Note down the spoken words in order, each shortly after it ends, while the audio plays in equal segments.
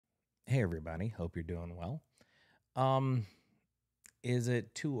Hey everybody, hope you're doing well. Um, is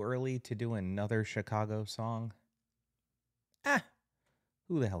it too early to do another Chicago song? Ah,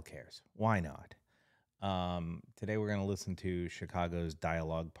 who the hell cares? Why not? Today we're going to listen to Chicago's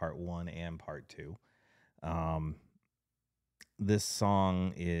Dialogue Part 1 and Part 2. Um, this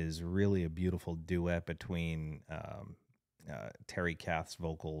song is really a beautiful duet between Terry Kath's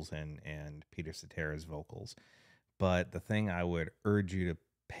vocals and Peter Cetera's vocals. But the thing I would urge you to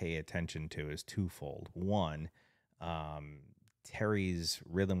pay attention to is twofold. One, Terry's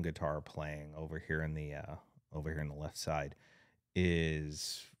rhythm guitar playing over here in the left side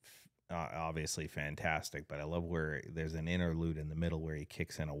is obviously fantastic. But I love where there's an interlude in the middle where he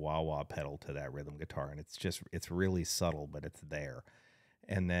kicks in a wah-wah pedal to that rhythm guitar, and it's really subtle, but it's there.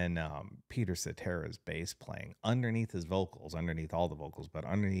 And then Peter Cetera's bass playing underneath his vocals, underneath all the vocals, but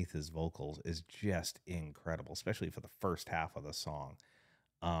underneath his vocals is just incredible, especially for the first half of the song.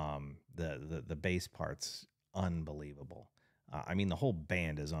 The bass part's unbelievable. I mean, the whole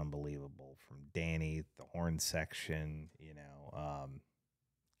band is unbelievable, from Danny, the horn section,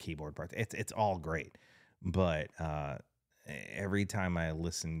 keyboard parts. It's all great, but every time I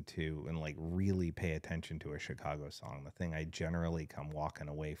listen to and like really pay attention to a Chicago song, the thing I generally come walking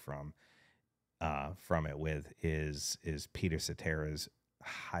away from it with is Peter Cetera's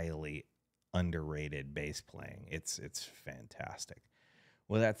highly underrated bass playing. It's fantastic.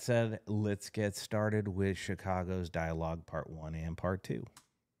 With that said, let's get started with Chicago's Dialogue Part 1 and Part 2.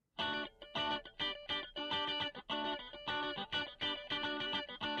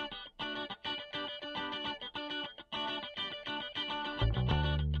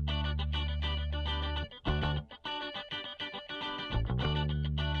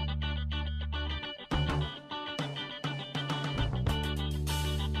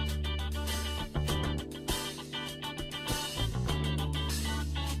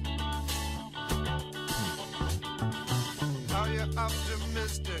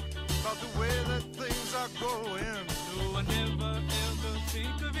 Optimistic about the way that things are going. No, I never ever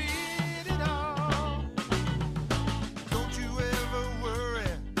think of it at all. Don't you ever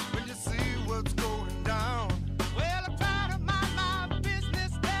worry when you see what's going down. Well, I try to mind my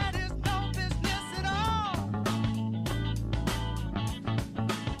business, that is no business at all.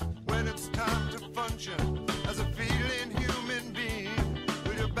 When it's time to function as a feeling human being,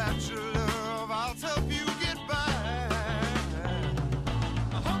 with your bachelor of arts help you get by.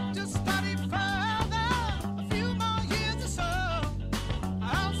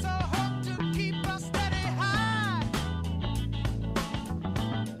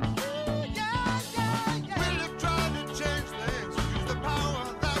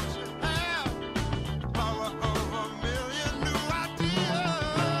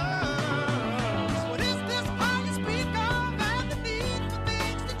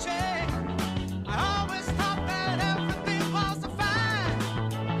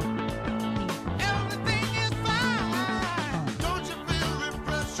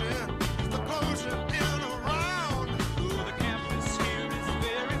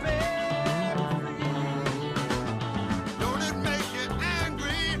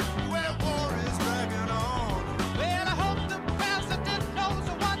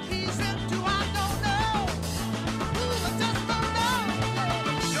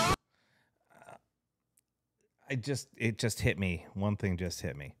 It just hit me. One thing just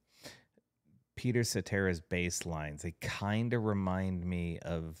hit me. Peter Cetera's bass lines, they kind of remind me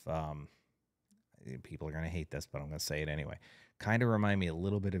of, people are going to hate this, but I'm going to say it anyway. Kind of remind me a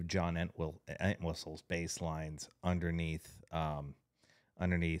little bit of John Entwistle's bass lines underneath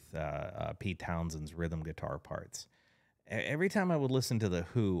Pete Townshend's rhythm guitar parts. Every time I would listen to The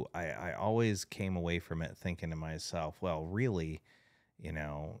Who, I always came away from it thinking to myself, well, really,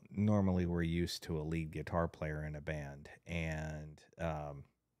 normally we're used to a lead guitar player in a band, and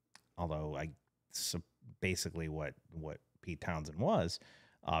although basically what Pete Townsend was,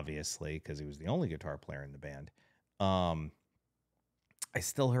 obviously, because he was the only guitar player in the band, I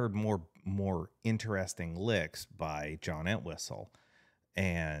still heard more interesting licks by John Entwistle,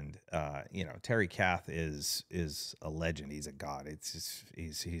 and Terry Kath is a legend. He's a god.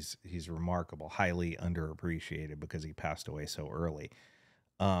 He's remarkable, highly underappreciated because he passed away so early.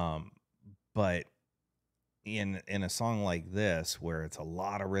 But in a song like this, where it's a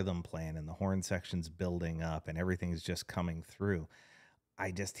lot of rhythm playing and the horn section's building up and everything's just coming through,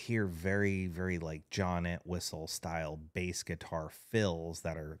 I just hear very, very like John Entwistle style bass guitar fills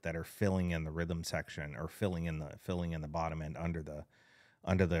that are filling in the rhythm section, or filling in the bottom end under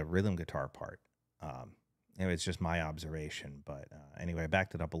the rhythm guitar part. It's just my observation, but anyway, I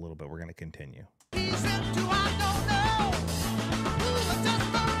backed it up a little bit. We're going to continue. He's into I don't know. Ooh, I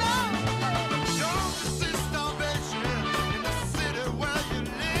just don't know.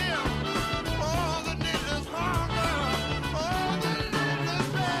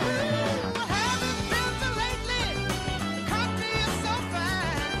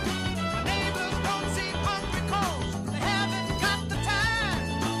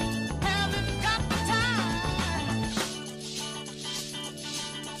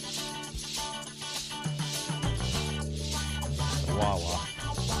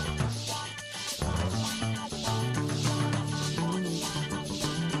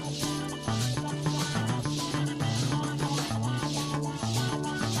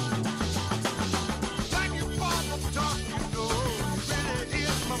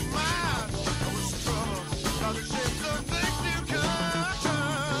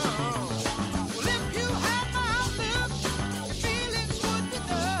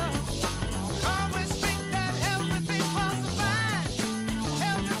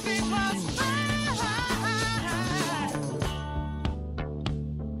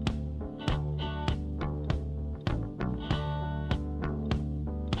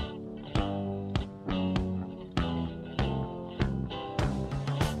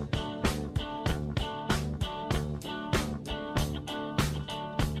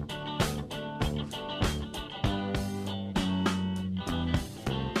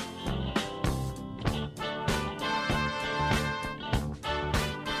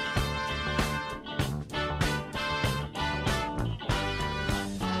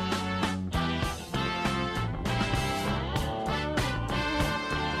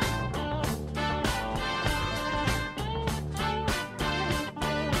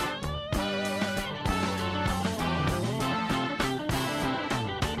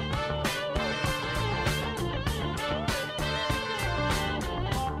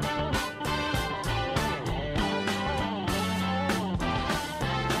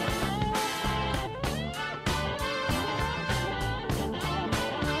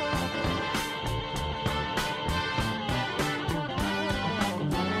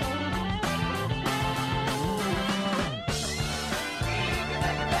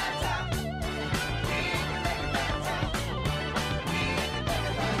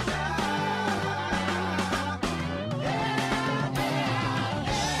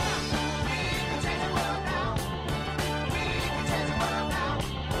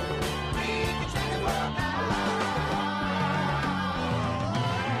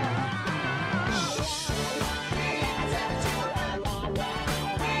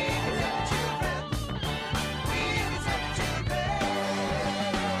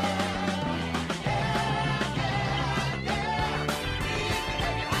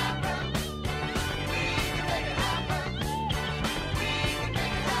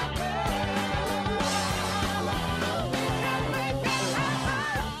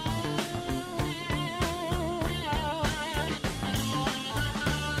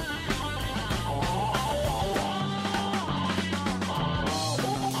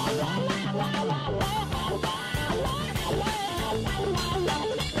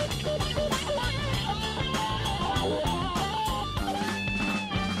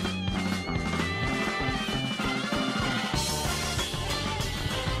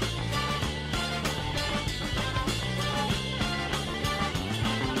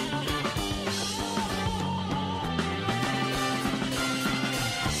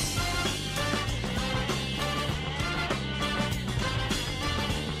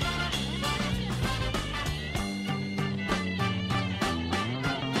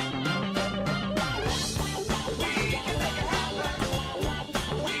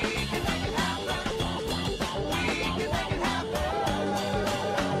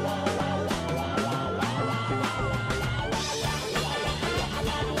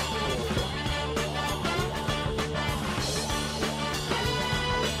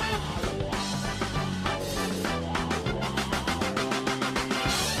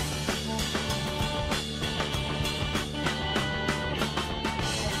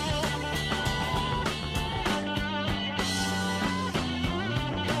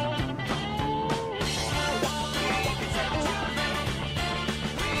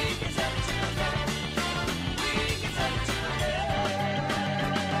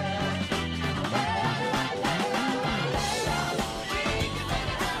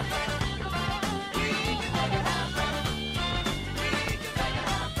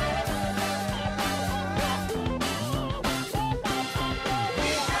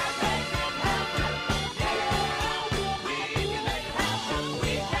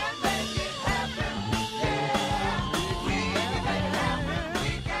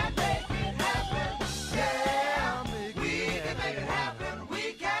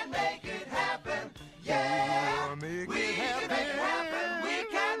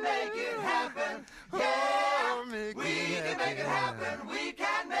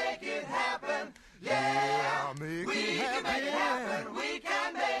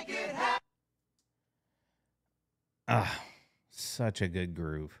 Ah, such a good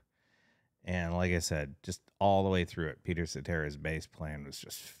groove. And like I said, just all the way through it, Peter Cetera's bass playing was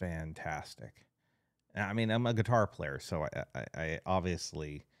just fantastic. I mean, I'm a guitar player, so I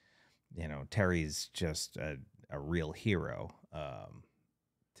obviously, Terry's just a real hero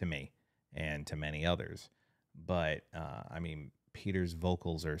to me and to many others. But I mean, Peter's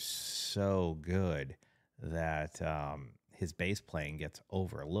vocals are so good that his bass playing gets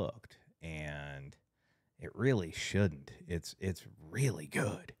overlooked, and it really shouldn't. It's really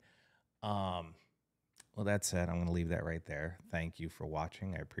good. Um, well, that said, I'm going to leave that right there. Thank you for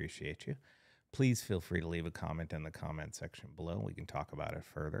watching. I appreciate you. Please feel free to leave a comment in the comment section below. We can talk about it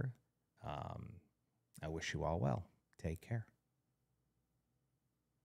further. I wish you all well. Take care.